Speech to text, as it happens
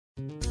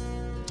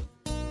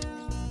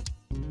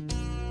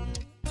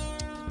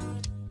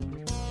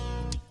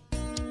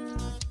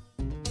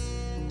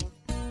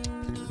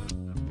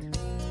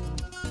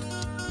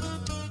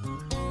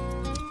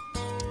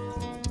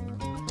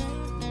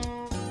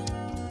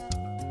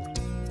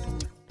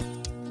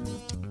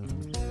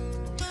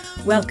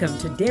Welcome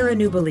to Dare a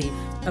New Belief,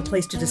 a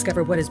place to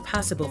discover what is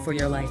possible for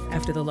your life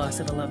after the loss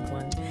of a loved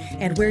one,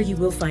 and where you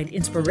will find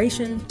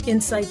inspiration,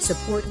 insight,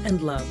 support,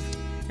 and love,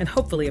 and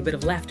hopefully a bit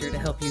of laughter to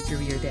help you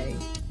through your day.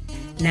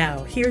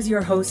 Now, here's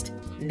your host,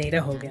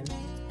 Nada Hogan.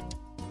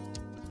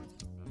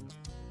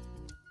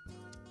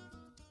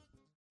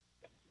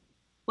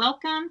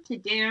 Welcome to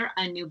Dare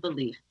a New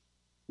Belief,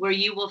 where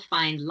you will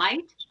find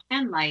light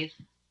and life,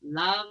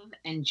 love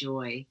and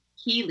joy,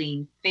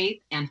 healing,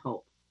 faith, and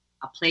hope.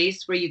 A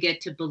place where you get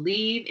to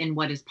believe in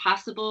what is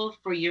possible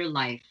for your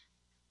life.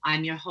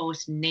 I'm your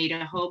host,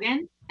 Nada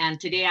Hogan, and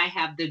today I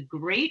have the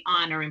great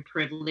honor and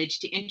privilege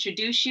to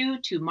introduce you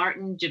to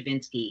Martin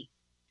Javinsky.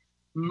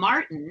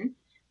 Martin,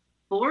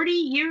 40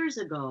 years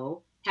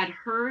ago, had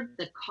heard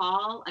the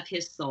call of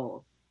his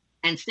soul,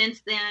 and since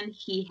then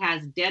he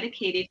has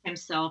dedicated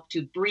himself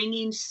to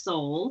bringing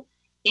soul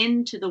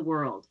into the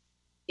world,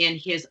 in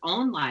his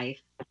own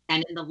life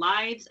and in the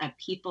lives of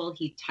people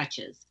he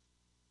touches.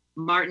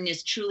 Martin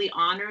is truly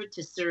honored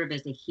to serve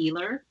as a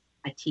healer,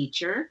 a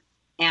teacher,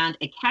 and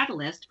a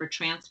catalyst for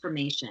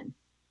transformation.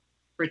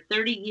 For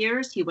 30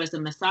 years, he was a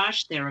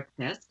massage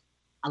therapist,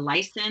 a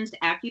licensed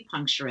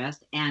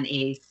acupuncturist, and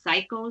a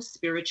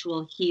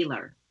psycho-spiritual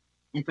healer.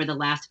 And for the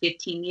last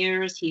 15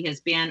 years, he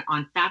has been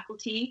on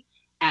faculty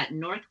at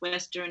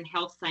Northwestern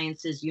Health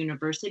Sciences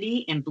University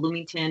in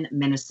Bloomington,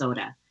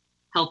 Minnesota,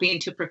 helping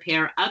to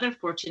prepare other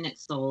fortunate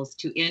souls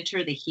to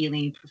enter the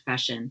healing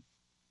profession.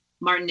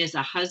 Martin is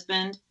a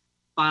husband,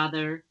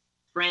 father,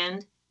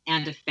 friend,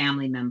 and a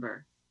family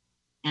member.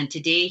 And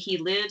today he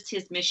lives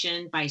his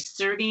mission by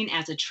serving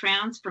as a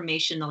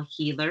transformational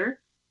healer,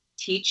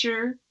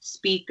 teacher,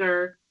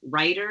 speaker,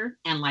 writer,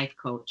 and life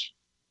coach.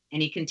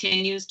 And he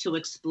continues to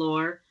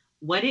explore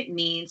what it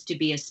means to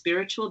be a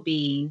spiritual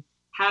being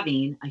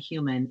having a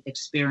human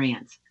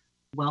experience.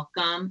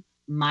 Welcome,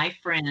 my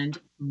friend,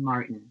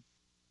 Martin.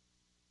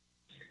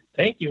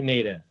 Thank you,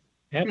 Nada.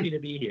 Happy to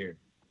be here.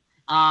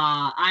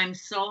 I'm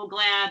so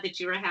glad that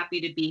you're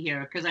happy to be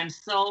here because I'm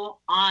so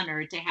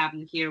honored to have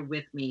you here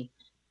with me.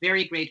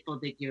 Very grateful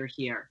that you're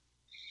here.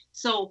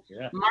 So,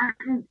 yeah.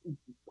 Martin,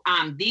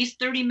 these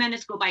 30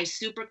 minutes go by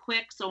super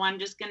quick, so I'm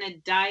just going to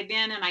dive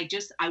in, and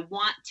I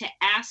want to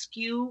ask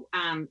you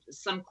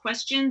some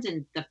questions.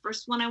 And the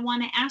first one I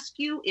want to ask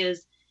you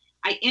is,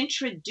 I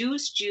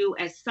introduced you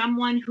as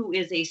someone who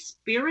is a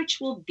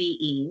spiritual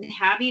being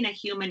having a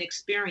human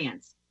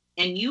experience.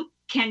 And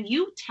can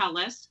you tell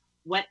us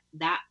what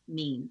that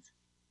means?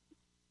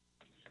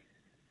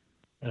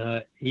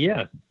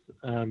 Yes.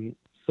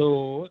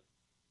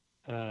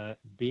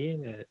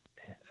 Being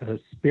a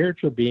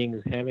spiritual being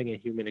is having a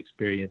human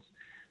experience.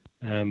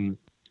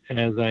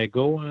 As I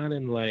go on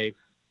in life,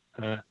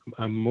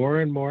 more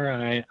and more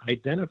I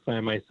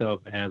identify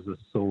myself as a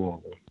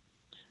soul.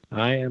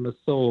 I am a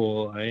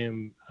soul. I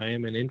am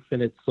an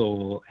infinite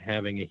soul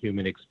having a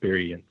human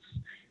experience.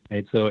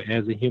 Right? So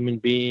as a human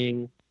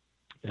being,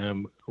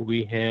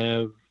 we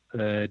have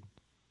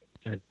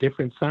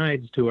different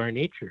sides to our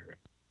nature.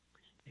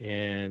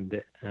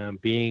 And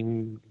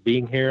being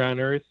here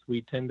on Earth,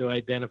 we tend to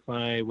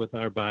identify with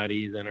our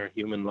bodies and our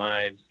human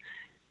lives.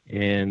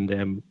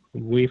 And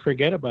we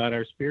forget about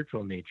our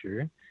spiritual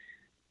nature,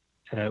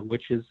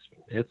 which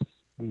it's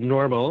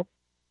normal.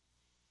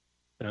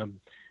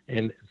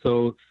 And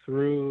so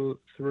through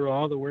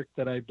all the work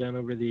that I've done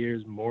over the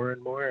years, more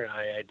and more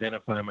I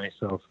identify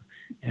myself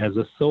as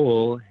a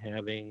soul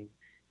having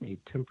a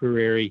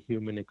temporary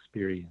human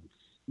experience.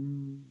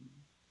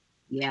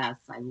 Yes,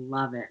 I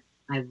love it.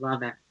 I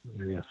love it.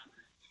 Yes.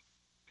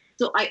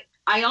 So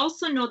I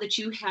also know that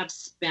you have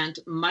spent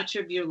much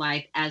of your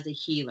life as a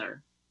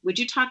healer. Would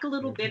you talk a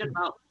little bit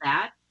about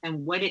that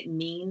and what it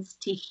means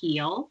to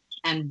heal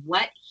and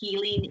what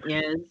healing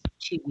is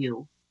to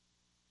you?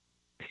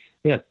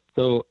 Yes.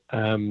 So,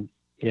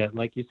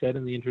 like you said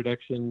in the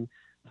introduction,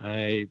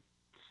 I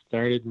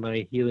started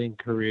my healing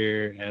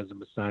career as a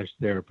massage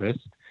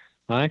therapist.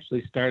 I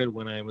actually started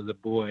when I was a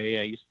boy.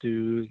 I used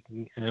to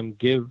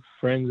give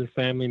friends and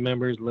family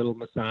members little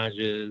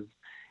massages,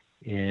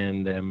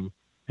 and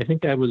I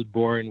think I was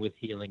born with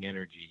healing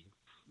energy.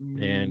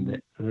 And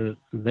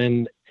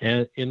then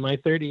in my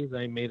 30s,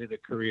 I made it a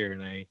career,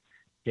 and I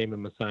became a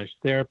massage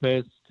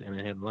therapist, and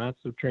I had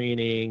lots of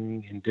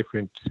training in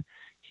different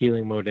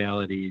healing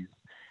modalities.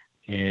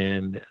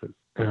 And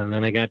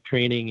then I got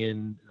training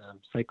in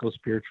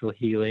psycho-spiritual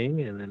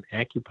healing, and then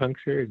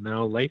acupuncture, and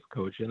now life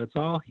coach, and it's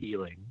all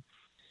healing.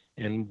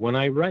 And when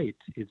I write,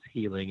 it's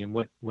healing. And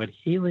what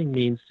healing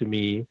means to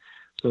me,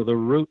 so the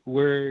root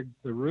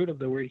of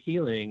the word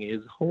healing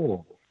is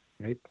whole,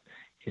 right?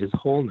 Is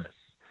wholeness.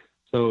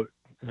 So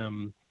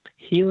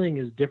healing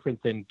is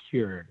different than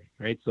cure,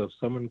 right? So if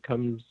someone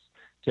comes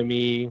to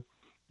me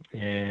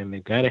and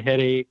they've got a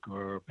headache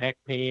or back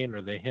pain,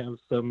 or they have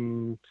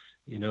some,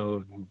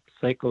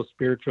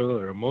 psycho-spiritual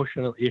or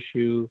emotional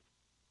issue,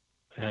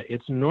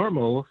 it's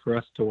normal for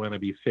us to want to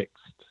be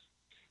fixed.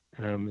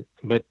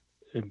 But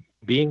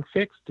being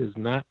fixed is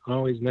not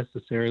always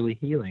necessarily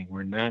healing.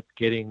 We're not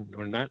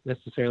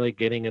necessarily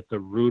getting at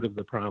the root of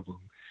the problem.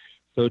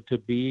 So to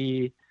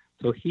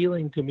So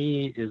healing to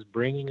me is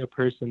bringing a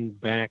person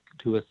back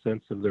to a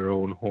sense of their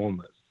own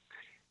wholeness.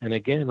 And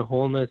again,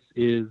 wholeness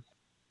is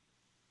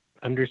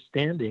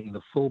understanding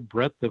the full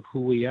breadth of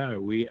who we are.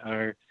 We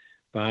are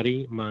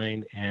body,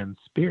 mind, and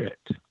spirit.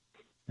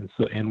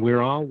 And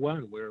we're all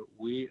one.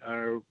 We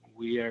are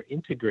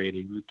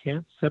integrated. We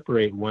can't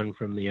separate one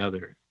from the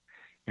other.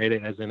 Right?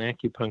 As an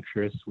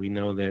acupuncturist, we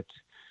know that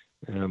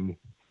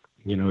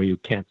you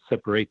can't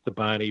separate the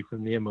body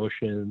from the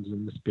emotions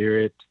and the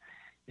spirit.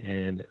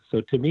 And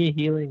so to me,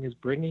 healing is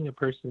bringing a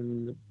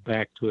person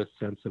back to a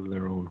sense of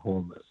their own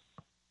wholeness.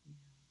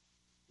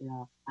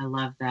 Yeah, I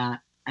love that.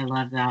 I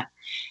love that.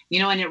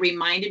 And it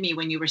reminded me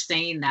when you were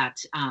saying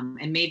that,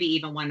 and maybe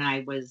even when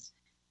I was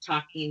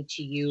talking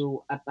to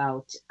you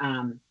about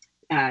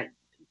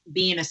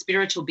being a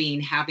spiritual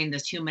being, having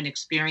this human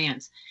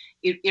experience,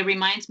 it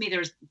reminds me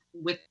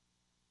with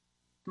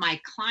my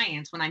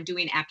clients, when I'm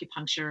doing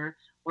acupuncture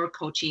or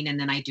coaching, and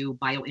then I do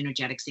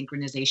bioenergetic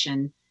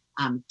synchronization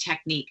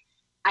technique,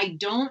 I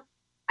don't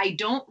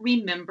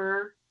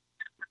remember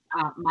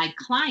my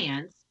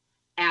clients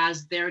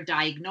as their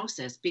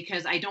diagnosis,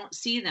 because I don't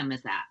see them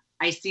as that.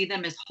 I see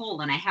them as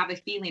whole. And I have a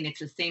feeling it's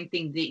the same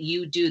thing that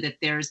you do, that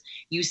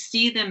you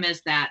see them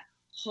as that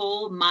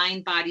whole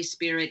mind, body,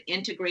 spirit,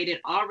 integrated,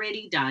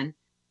 already done.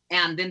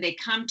 And then they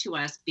come to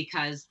us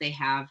because they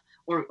have,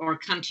 or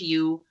come to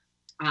you,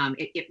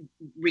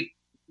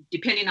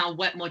 depending on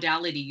what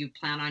modality you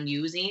plan on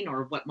using,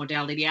 or what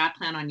modality I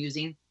plan on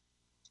using.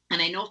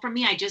 And I know for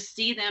me, I just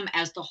see them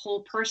as the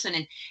whole person.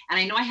 And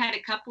I know I had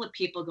a couple of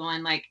people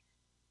going like,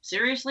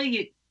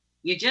 seriously,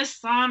 you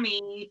just saw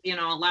me,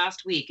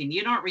 last week, and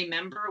you don't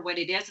remember what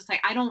it is. It's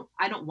like, I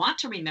don't want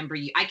to remember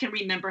you. I can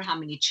remember how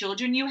many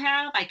children you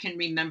have. I can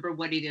remember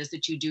what it is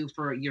that you do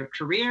for your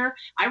career.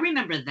 I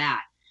remember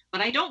that,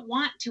 but I don't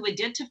want to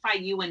identify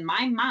you in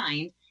my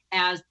mind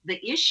as the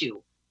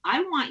issue.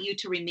 I want you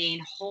to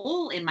remain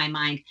whole in my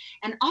mind.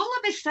 And all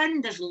of a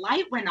sudden, this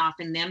light went off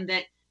in them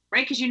that,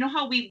 right? Because you know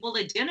how we will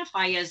I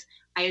identify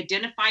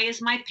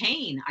as my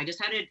pain. I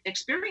just had an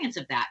experience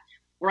of that.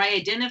 Or I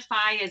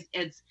identify as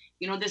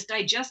this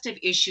digestive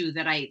issue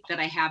that I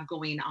have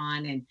going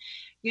on. And,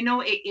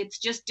 it's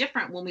just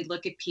different when we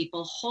look at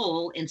people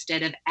whole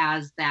instead of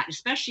as that,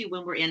 especially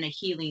when we're in a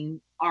healing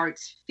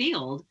arts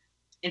field,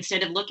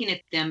 instead of looking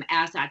at them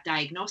as that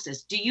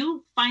diagnosis. Do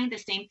you find the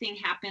same thing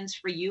happens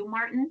for you,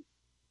 Martin?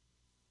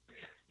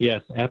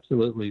 Yes,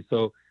 absolutely.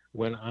 So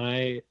when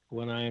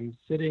I'm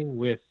sitting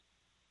with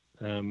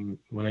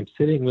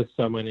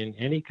someone in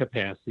any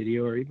capacity,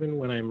 or even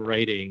when I'm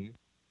writing,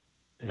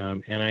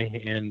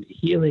 and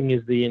healing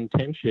is the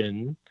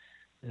intention,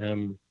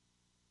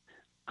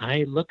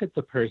 I look at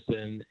the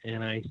person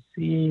and I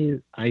see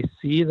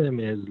them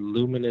as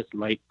luminous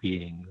light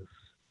beings.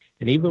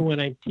 And even when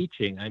I'm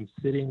teaching, I'm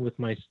sitting with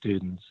my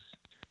students,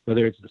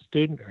 whether it's a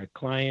student or a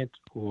client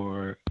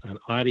or an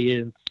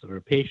audience or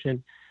a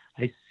patient,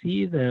 I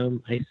see their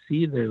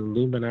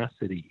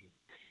luminosity.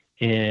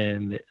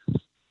 And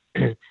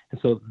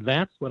so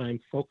that's what I'm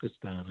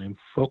focused on. I'm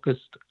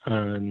focused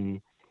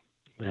on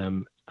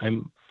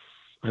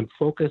I'm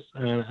focused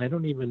on, I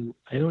don't even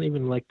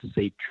like to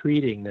say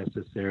treating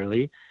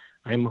necessarily.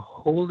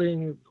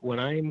 When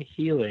I'm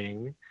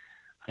healing,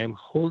 I'm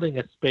holding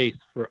a space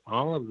for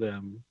all of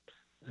them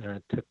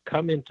to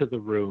come into the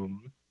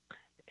room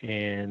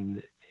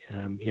and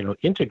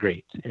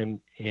integrate, and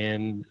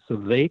so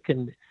they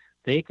can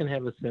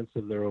have a sense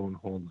of their own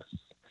wholeness.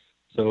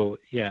 So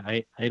yeah,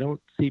 I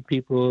don't see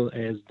people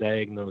as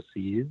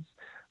diagnoses.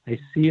 I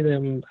see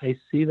them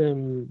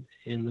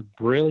in the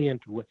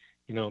brilliant way.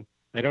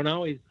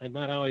 I'm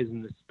not always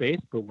in the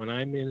space, but when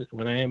I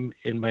am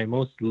in my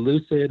most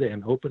lucid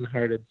and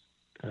open-hearted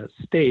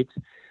state,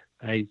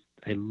 I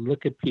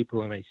look at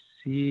people and I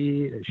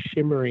see a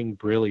shimmering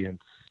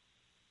brilliance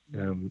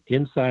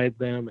inside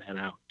them and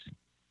out.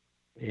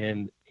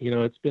 And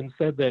it's been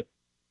said that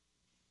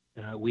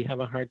we have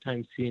a hard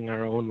time seeing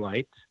our own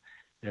light,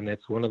 and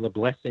that's one of the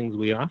blessings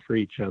we offer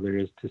each other,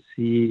 is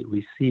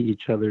we see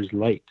each other's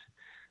light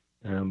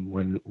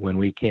when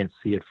we can't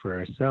see it for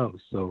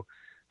ourselves. So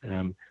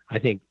I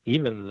think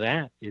even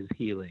that is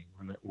healing,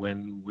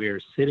 when we're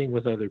sitting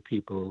with other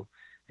people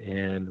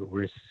and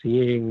we're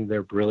seeing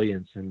their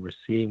brilliance and we're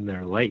seeing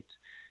their light.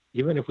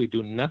 Even if we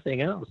do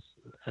nothing else,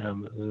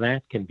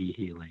 that can be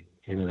healing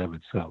in and of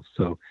itself.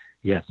 So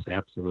yes,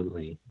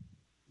 absolutely.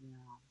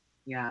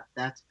 Yeah,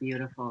 that's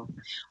beautiful.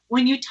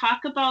 When you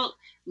talk about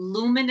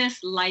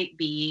luminous light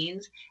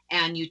beings,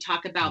 and you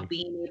talk about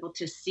being able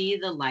to see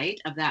the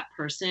light of that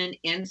person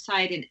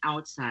inside and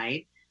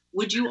outside,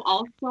 would you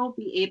also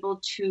be able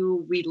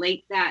to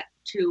relate that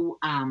to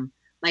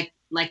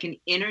like an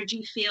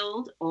energy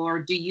field,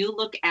 or do you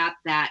look at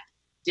that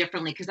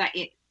differently? Because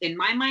in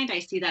my mind, I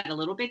see that a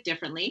little bit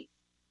differently,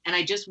 and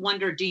I just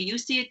wonder, do you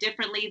see it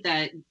differently?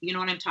 That you know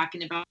what I'm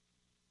talking about,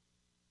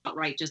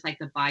 right? Just like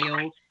the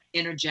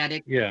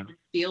bioenergetic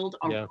field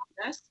around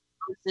us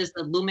versus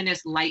the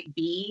luminous light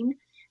being.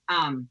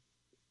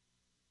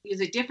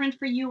 Is it different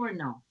for you or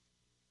no?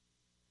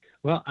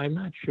 Well, I'm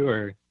not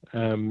sure.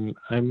 I'm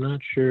not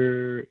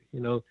sure.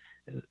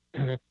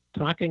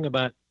 talking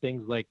about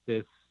things like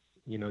this,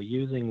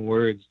 using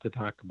words to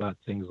talk about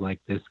things like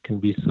this can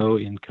be so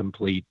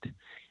incomplete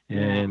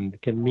and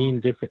can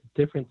mean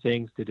different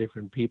things to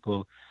different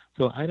people.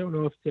 So I don't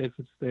know if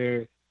it's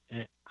there.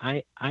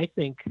 I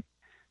think,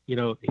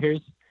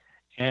 here's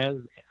as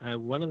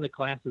one of the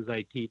classes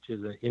I teach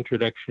is an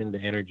introduction to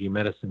energy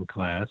medicine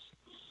class,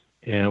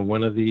 and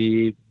one of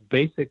the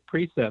basic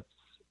precepts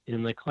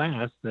in the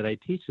class that I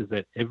teach is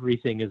that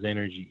everything is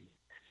energy.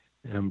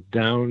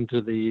 Down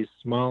to the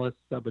smallest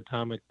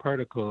subatomic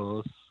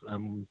particles,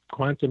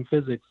 quantum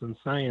physics and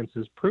science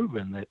has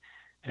proven that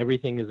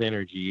everything is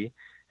energy,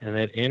 and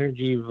that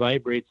energy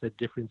vibrates at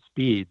different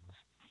speeds.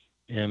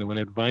 And when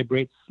it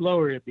vibrates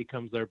slower, it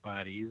becomes our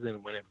bodies,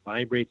 and when it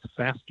vibrates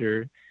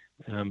faster,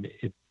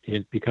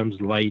 it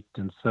becomes light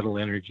and subtle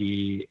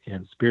energy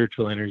and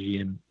spiritual energy,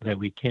 and that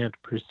we can't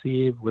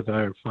perceive with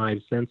our five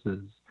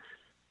senses.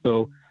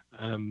 So,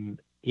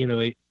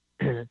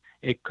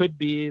 it could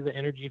be the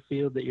energy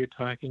field that you're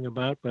talking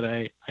about, but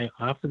I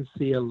often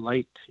see a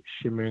light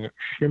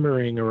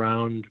shimmering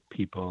around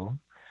people.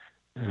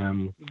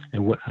 So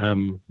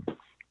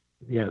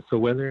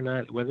whether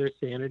it's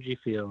the energy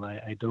field,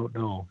 I don't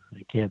know.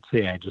 I can't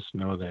say. I just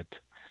know that,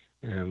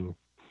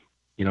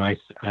 I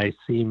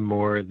see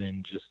more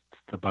than just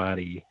the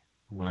body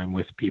when I'm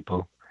with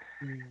people,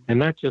 and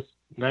not just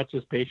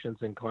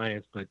patients and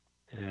clients, but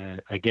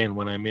again,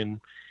 when I am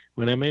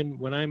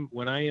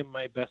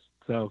my best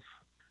self,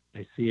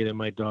 I see it in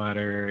my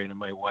daughter and in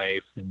my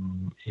wife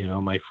and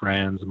my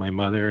friends, my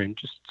mother, and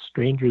just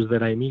strangers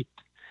that I meet.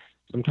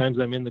 Sometimes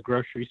I'm in the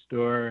grocery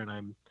store and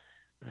I'm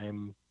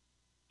in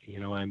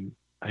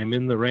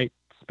the right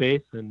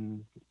space,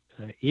 and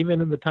even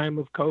in the time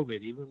of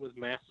COVID, even with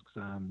masks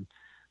on,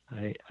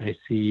 I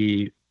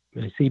see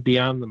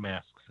beyond the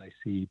masks. I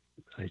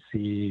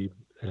see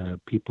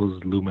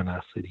people's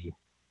luminosity.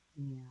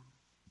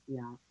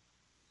 Yeah.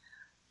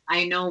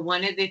 I know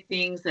one of the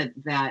things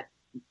that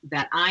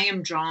I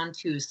am drawn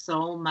to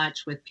so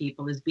much with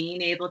people is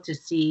being able to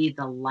see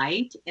the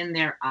light in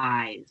their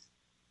eyes.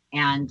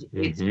 And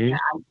it's, I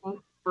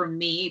think for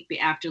me,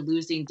 after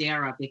losing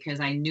Dara,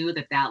 because I knew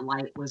that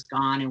light was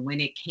gone. And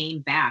when it came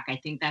back, I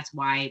think that's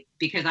why,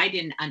 because I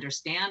didn't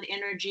understand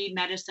energy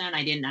medicine.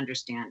 I didn't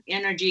understand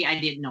energy. I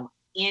didn't know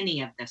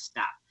any of this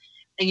stuff.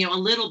 And, a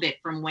little bit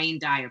from Wayne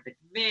Dyer, but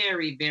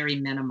very, very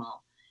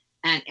minimal.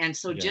 And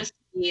so just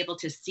to be able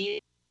to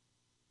see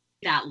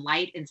that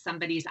light in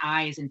somebody's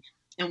eyes, and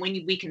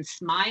when we can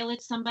smile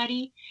at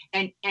somebody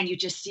and you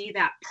just see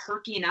that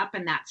perking up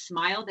and that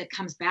smile that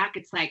comes back,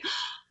 it's like,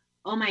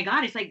 oh my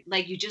God, it's like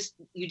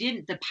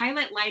the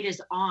pilot light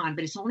is on,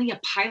 but it's only a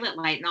pilot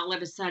light, and all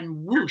of a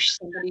sudden, whoosh,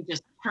 somebody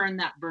just turned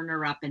that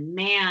burner up, and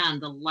man,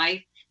 that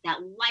life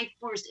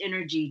force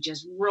energy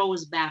just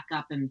rose back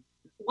up. And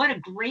what a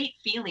great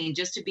feeling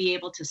just to be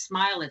able to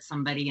smile at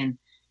somebody and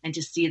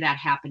to see that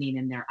happening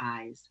in their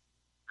eyes.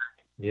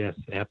 Yes,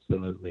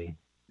 absolutely.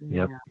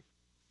 Yeah.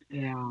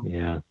 Yep.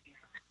 Yeah.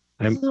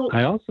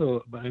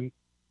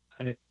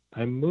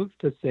 I'm moved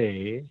to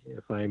say,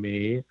 if I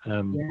may,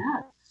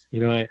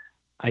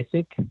 I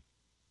think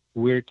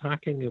we're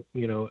talking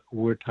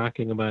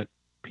about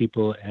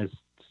people as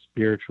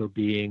spiritual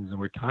beings, and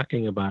we're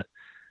talking about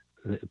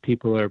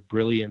people are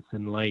brilliance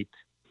and light.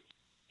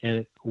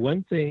 And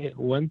one of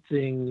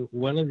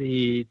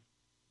the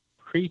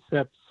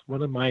precepts,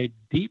 one of my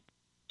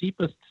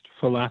deepest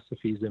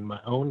philosophies in my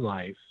own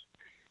life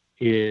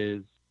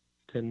is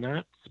to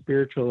not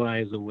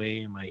spiritualize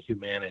away my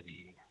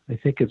humanity. I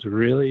think it's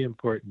really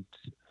important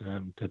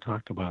to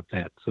talk about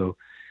that. So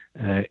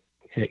is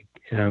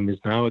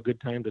now a good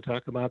time to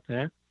talk about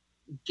that?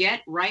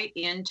 Get right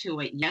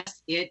into it.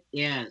 Yes, it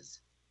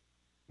is.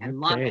 I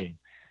love it.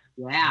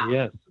 Yeah.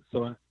 Yes.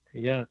 So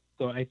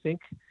I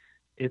think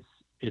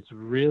it's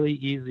really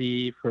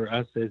easy for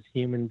us as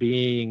human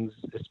beings,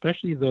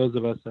 especially those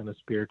of us on a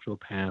spiritual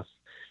path,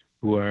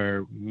 who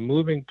are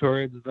moving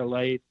towards the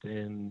light,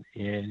 and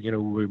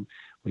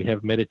we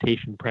have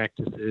meditation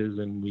practices,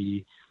 and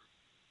we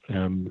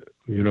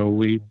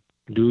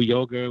do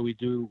yoga,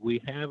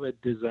 we have a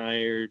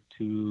desire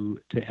to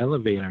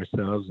elevate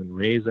ourselves and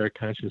raise our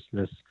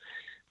consciousness.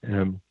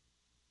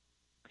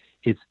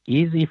 It's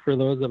easy for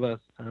those of us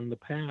on the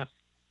path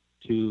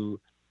to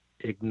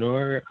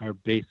ignore our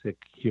basic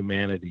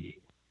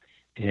humanity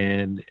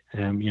and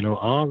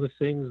all the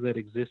things that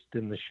exist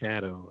in the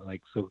shadow.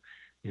 Like, so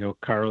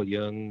Carl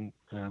Jung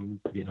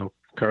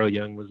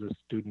was a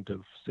student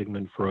of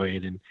Sigmund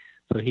Freud, and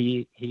so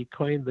he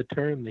coined the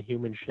term the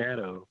human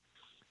shadow.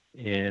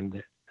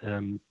 And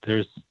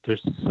there's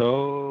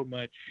so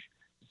much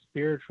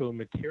spiritual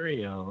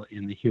material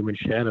in the human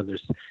shadow.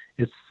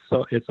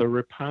 It's a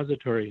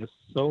repository of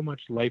so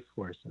much life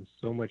force and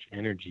so much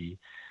energy.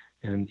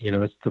 And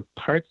it's the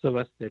parts of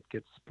us that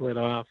get split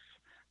off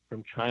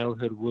from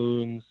childhood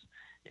wounds,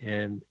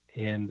 and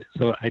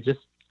so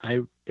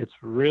it's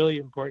really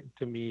important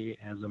to me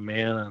as a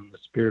man on the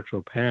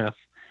spiritual path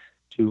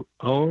to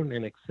own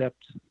and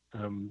accept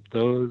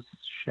those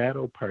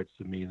shadow parts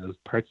of me, those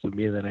parts of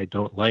me that I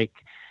don't like,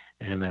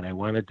 and that I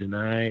want to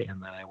deny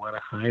and that I want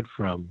to hide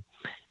from.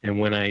 And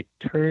when I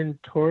turn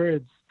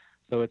towards,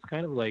 so it's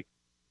kind of like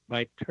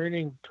by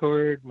turning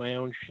toward my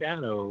own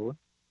shadow,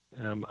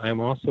 I'm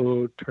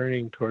also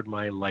turning toward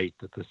my light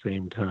at the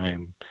same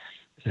time,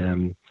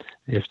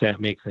 if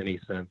that makes any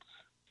sense.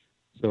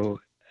 So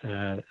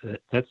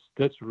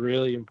that's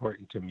really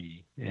important to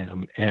me,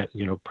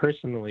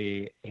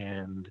 personally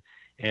and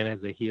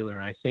as a healer.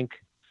 I think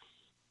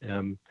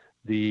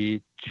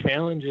the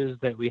challenges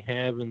that we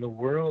have in the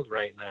world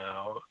right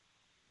now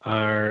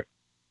are,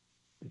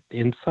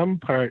 in some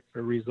part,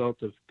 a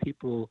result of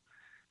people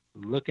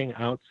looking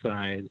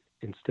outside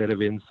instead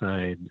of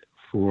inside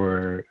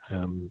for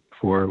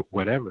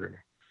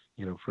whatever,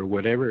 for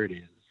whatever it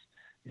is,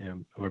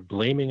 or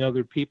blaming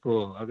other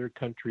people, other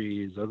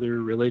countries,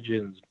 other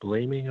religions,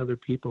 blaming other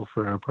people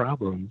for our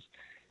problems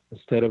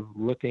instead of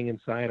looking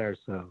inside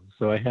ourselves.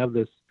 So I have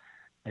this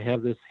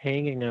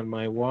hanging on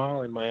my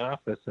wall in my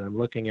office, and I'm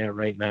looking at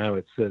right now.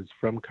 It says,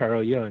 from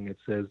Carl Jung, it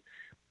says,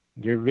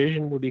 "Your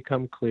vision will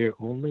become clear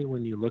only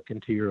when you look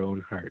into your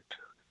own heart.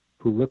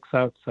 Who looks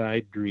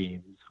outside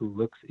dreams, who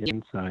looks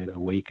inside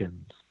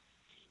awakens."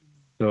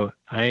 So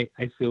I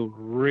feel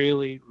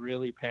really,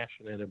 really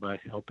passionate about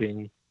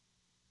helping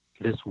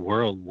this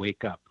world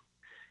wake up.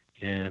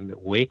 And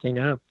waking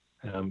up,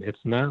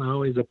 it's not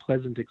always a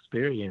pleasant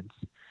experience,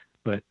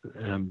 but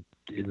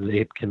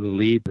it can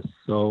lead to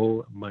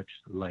so much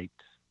light.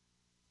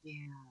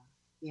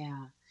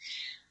 Yeah.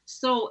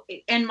 So,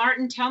 and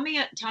Martin, tell me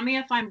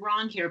if I'm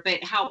wrong here,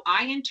 but how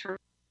I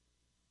interpret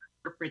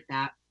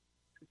that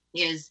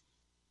is,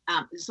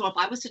 so if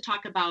I was to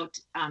talk about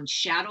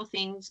shadow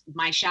things,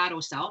 my shadow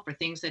self, or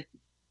things that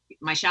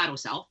my shadow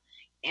self,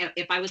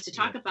 if I was to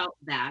talk about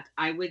that,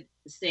 I would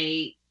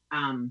say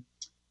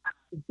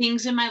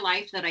things in my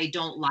life that I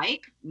don't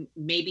like,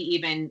 maybe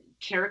even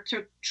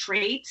character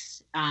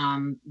traits,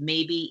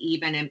 maybe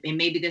even, and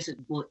maybe this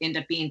will end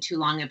up being too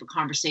long of a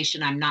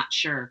conversation, I'm not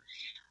sure.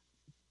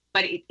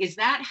 But is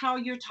that how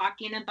you're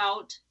talking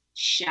about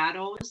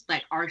shadows,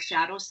 like our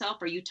shadow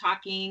self? Are you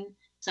talking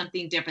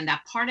something different,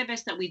 that part of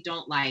us that we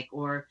don't like,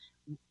 or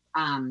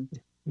So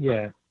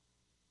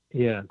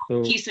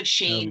piece of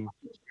shame?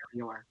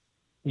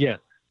 Yes.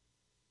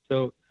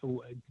 So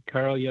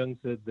Carl Jung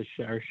said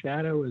our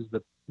shadow is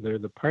they're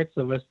the parts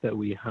of us that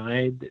we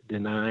hide,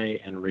 deny,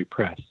 and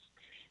repress,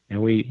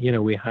 and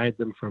we hide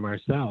them from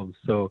ourselves.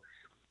 So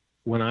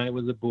when I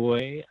was a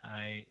boy,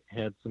 I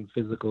had some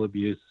physical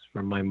abuse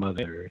from my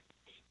mother,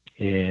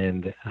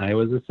 and I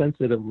was a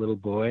sensitive little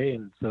boy,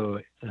 and so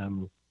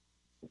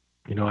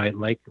I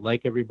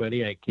like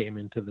everybody, I came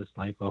into this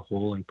life a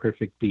whole and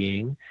perfect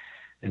being,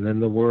 and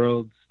then the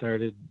world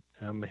started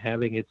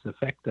having its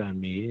effect on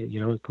me,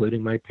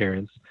 including my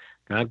parents.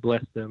 God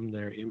bless them;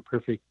 they're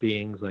imperfect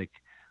beings, like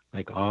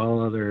all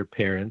other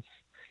parents.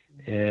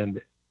 And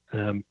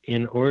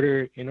in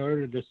order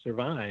to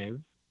survive,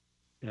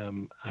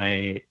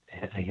 I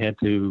had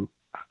to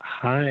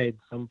hide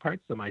some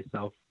parts of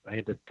myself. I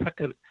had to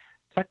tuck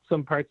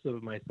some parts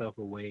of myself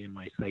away in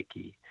my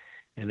psyche,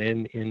 and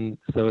then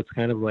so it's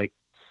kind of like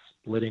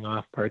splitting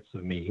off parts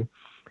of me.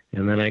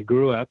 And then I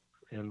grew up,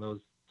 and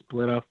those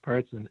split off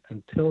parts, and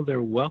until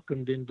they're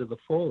welcomed into the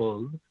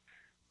fold,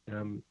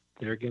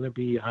 they're going to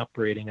be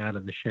operating out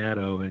of the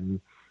shadow and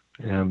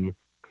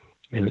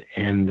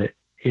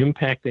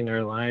impacting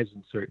our lives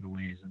in certain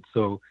ways. And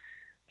so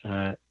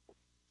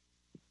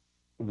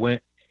when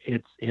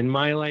it's in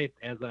my life,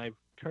 as I've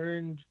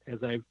turned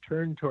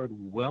toward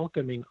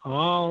welcoming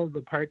all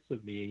the parts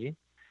of me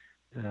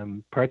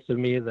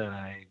that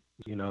I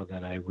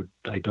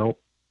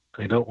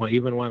don't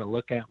even want to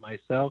look at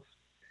myself.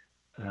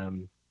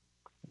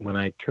 When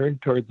I turn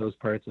toward those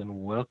parts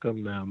and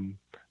welcome them,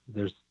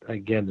 there's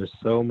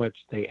so much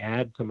they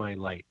add to my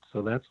light.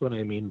 So that's what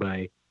I mean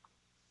by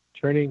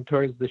turning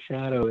towards the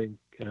shadow, and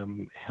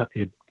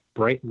it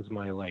brightens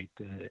my light,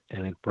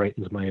 and it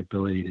brightens my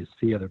ability to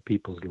see other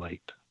people's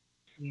light.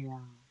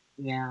 Yeah.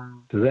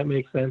 Does that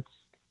make sense?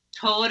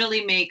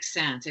 Totally makes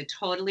sense. It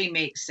totally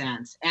makes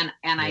sense. And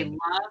I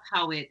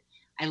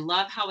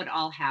love how it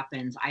all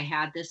happens. I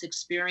had this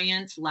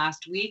experience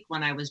last week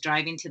when I was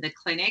driving to the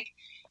clinic,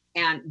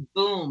 and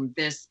boom,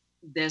 this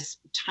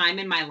time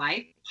in my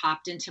life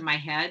popped into my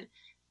head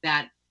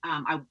that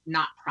I'm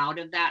not proud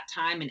of that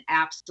time, and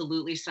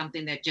absolutely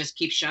something that just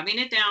keeps shoving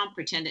it down,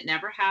 pretend it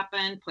never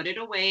happened, put it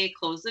away,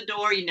 close the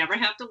door, you never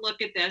have to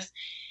look at this.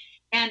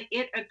 And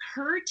it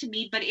occurred to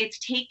me, but it's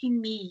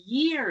taken me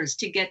years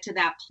to get to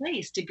that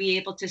place, to be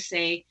able to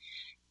say,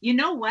 you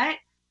know what?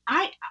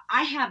 I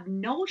have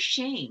no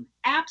shame,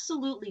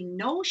 absolutely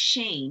no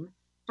shame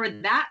for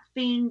that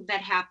thing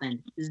that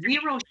happened.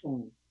 Zero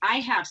shame. I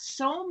have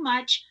so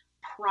much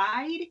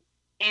pride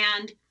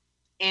and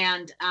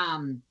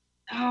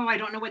I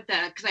don't know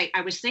because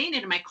I was saying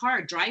it in my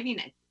car driving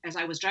it. As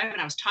I was driving,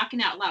 I was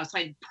talking out loud. So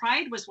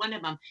pride was one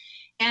of them,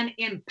 and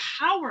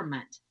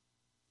empowerment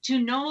to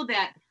know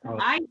that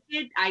I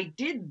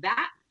did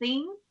that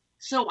thing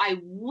so I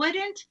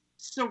wouldn't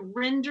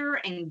surrender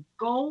and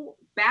go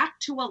back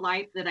to a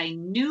life that I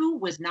knew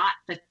was not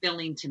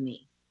fulfilling to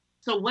me.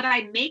 So would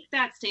I make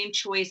that same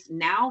choice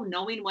now,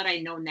 knowing what I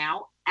know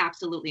now?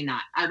 Absolutely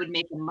not. I would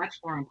make a much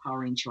more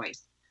empowering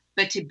choice.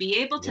 But to be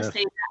able to Yes.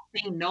 say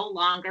that thing no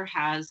longer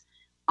has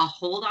a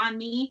hold on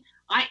me,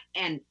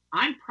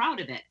 I'm proud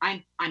of it.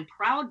 I'm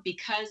proud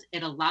because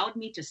it allowed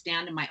me to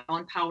stand in my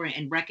own power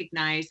and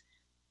recognize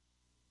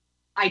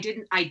I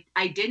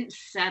didn't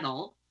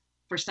settle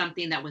for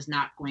something that was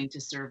not going to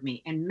serve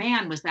me. And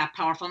man, was that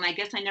powerful. And I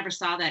guess I never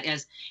saw that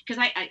as,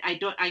 because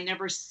I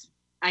never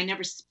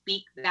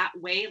speak that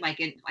way, like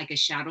like a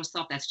shadow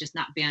self. That's just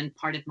not been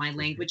part of my Mhm.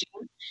 language.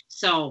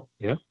 So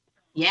Yeah.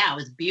 yeah, it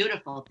was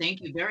beautiful.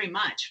 Thank you very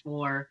much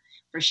for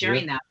Yes.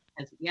 sharing that.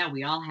 Because yeah,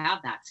 we all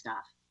have that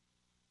stuff.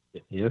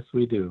 Yes,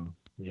 we do.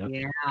 Yep.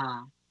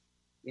 Yeah,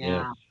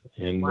 Yes.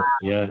 yeah. And Wow.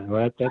 yeah,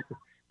 well,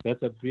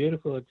 that's a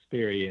beautiful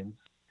experience.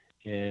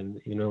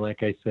 And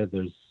like I said,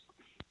 there's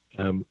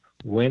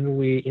when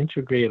we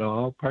integrate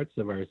all parts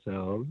of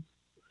ourselves,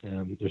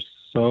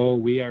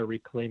 we are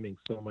reclaiming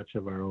so much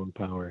of our own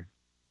power.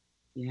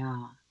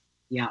 Yeah,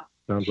 yeah.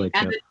 Sounds like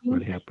And that's the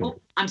what thing, happened.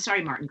 oh, I'm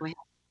sorry, Martin, go ahead.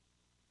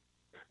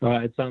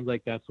 It sounds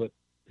like that's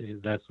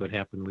what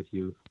happened with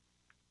you.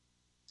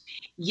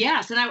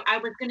 Yes, and I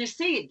was going to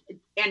say,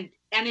 and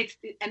it's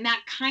and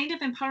that kind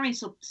of empowering.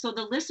 So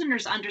the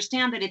listeners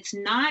understand that it's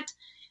not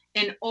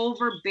an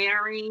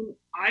overbearing.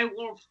 I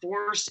will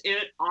force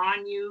it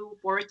on you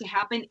for it to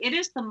happen. It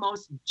is the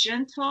most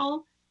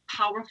gentle,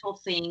 powerful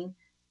thing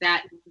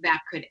that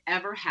could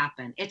ever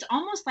happen. It's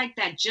almost like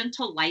that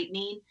gentle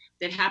lightning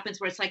that happens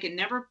where it's like it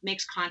never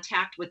makes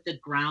contact with the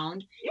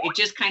ground. It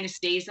just kind of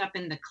stays up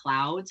in the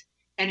clouds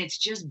and it's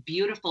just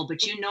beautiful.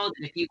 But you know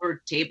that if you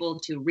were able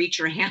to reach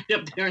your hand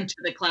up there into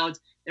the clouds,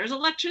 there's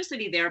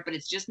electricity there, but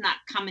it's just not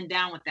coming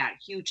down with that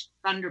huge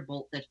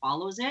thunderbolt that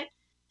follows it.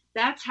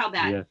 That's how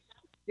that Yes.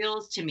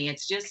 feels to me.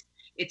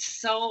 It's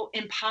so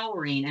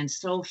empowering and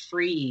so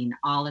freeing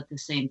all at the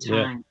same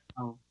Yeah. time.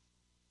 So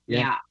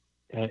Yeah.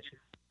 yeah.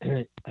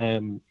 Uh,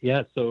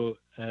 yeah. So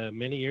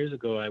many years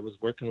ago, I was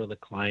working with a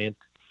client,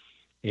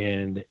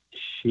 and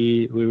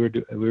we were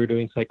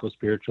doing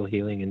psychospiritual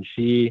healing, and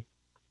she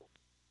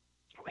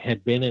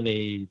had been in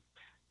a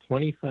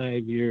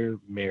 25-year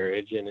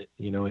marriage, and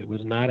it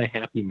was not a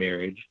happy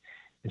marriage,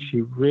 and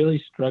she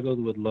really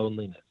struggled with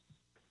loneliness.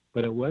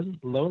 But it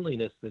wasn't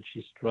loneliness that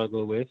she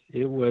struggled with;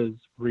 it was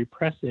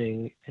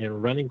repressing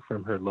and running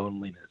from her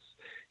loneliness.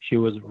 She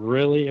was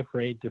really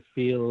afraid to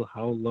feel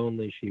how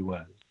lonely she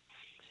was.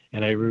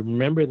 And I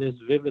remember this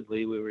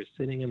vividly. We were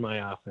sitting in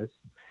my office,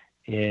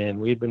 and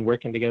we had been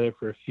working together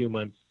for a few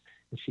months.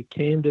 And she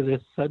came to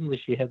this, suddenly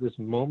she had this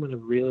moment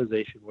of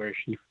realization where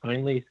she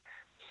finally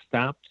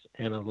stopped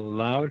and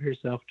allowed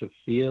herself to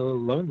feel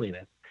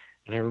loneliness.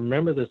 And I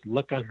remember this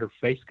look on her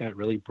face got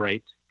really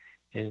bright.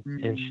 And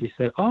Mm. she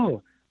said,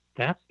 "Oh,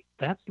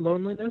 that's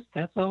loneliness.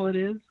 That's all it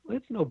is. Well,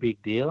 it's no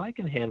big deal. I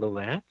can handle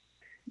that."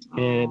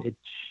 And Oh,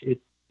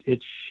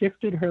 it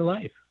shifted her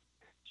life.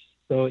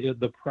 So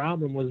the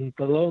problem wasn't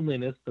the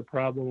loneliness. The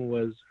problem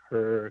was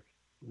her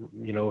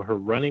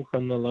running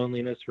from the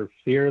loneliness, her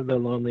fear of the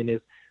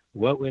loneliness.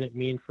 What would it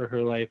mean for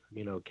her life?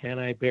 Can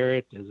I bear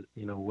it?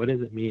 What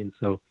does it mean?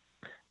 So,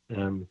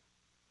 um,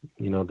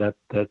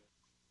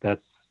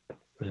 that's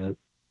uh,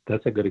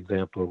 that's a good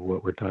example of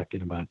what we're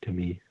talking about to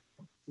me.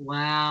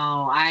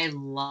 wow. I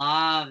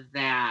love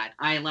that.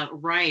 I love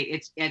right.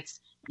 It's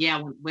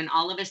yeah, when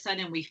all of a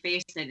sudden we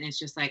face it and it's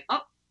just like,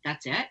 oh,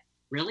 that's it?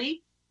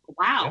 Really?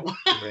 Wow.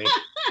 Yeah. Right.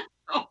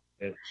 Oh,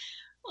 Yeah.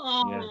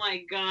 oh Yeah.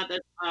 my God,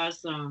 that's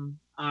awesome.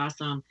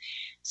 Awesome.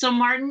 So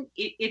Martin,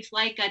 it's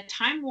like a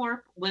time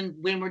warp when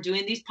we're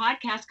doing these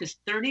podcasts because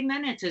 30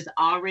 minutes is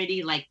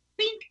already like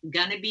bink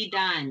gonna be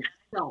done.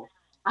 So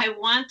I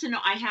want to know,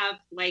 I have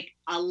like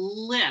a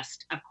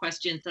list of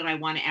questions that I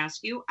want to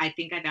ask you. I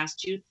think I've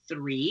asked you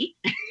three.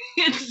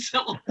 And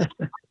so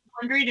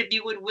wondering if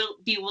you would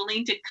be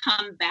willing to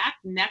come back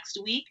next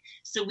week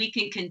so we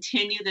can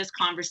continue this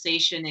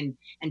conversation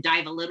and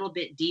dive a little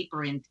bit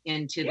deeper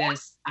into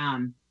this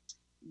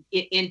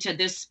into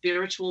this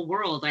spiritual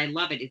world. I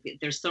love it.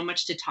 There's so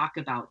much to talk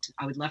about.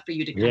 I would love for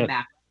you to come Yes.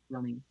 back,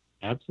 Willing.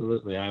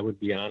 Absolutely. I would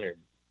be honored.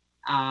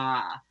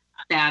 Ah,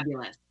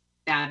 fabulous,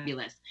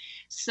 fabulous.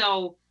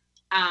 So,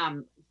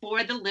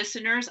 for the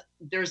listeners,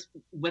 there's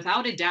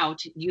without a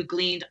doubt you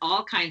gleaned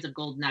all kinds of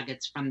gold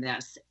nuggets from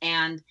this.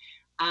 And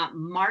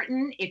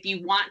Martin, if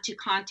you want to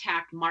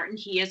contact Martin,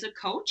 he is a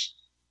coach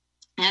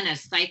and a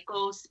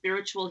psycho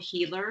spiritual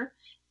healer.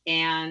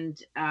 And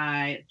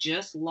I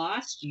just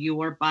lost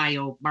your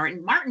bio,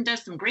 Martin. Martin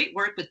does some great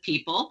work with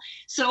people.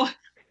 So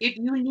if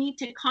you need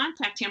to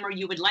contact him or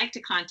you would like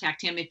to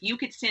contact him, if you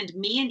could send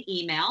me an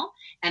email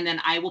and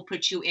then I will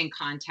put you in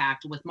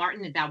contact with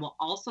Martin, and that will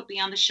also be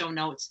on the show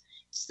notes.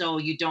 So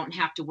you don't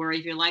have to worry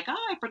if you're like,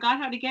 oh, I forgot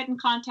how to get in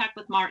contact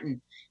with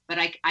Martin. But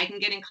I can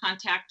get in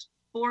contact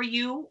for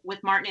you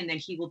with Martin, and then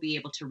he will be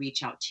able to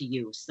reach out to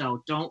you.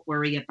 So don't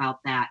worry about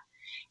that.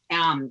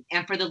 And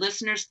for the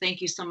listeners,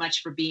 thank you so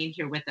much for being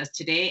here with us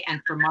today.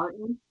 And for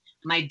Martin,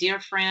 my dear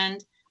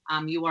friend,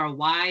 you are a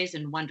wise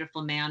and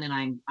wonderful man,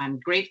 and I'm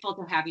grateful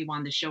to have you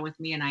on the show with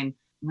me, and I'm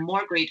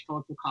more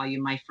grateful to call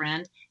you my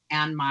friend.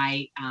 and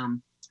my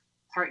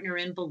partner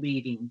in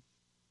believing.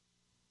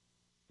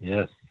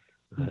 Yes.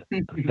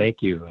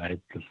 Thank you.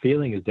 The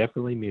feeling is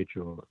definitely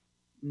mutual.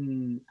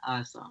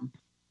 Awesome.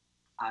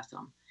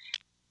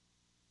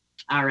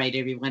 All right,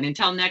 everyone.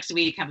 Until next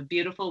week, have a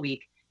beautiful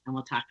week, and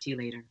we'll talk to you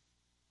later.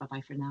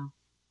 Bye-bye for now.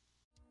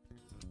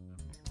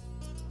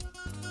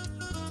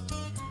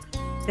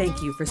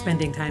 Thank you for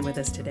spending time with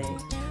us today.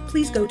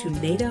 Please go to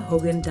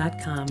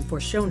nadahogan.com for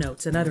show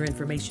notes and other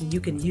information you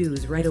can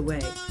use right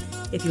away.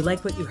 If you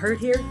like what you heard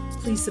here,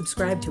 please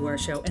subscribe to our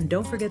show, and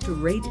don't forget to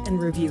rate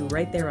and review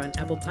right there on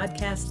Apple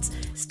Podcasts,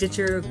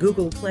 Stitcher,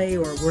 Google Play,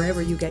 or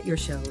wherever you get your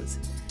shows.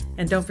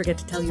 And don't forget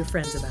to tell your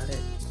friends about it.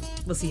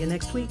 We'll see you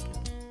next week.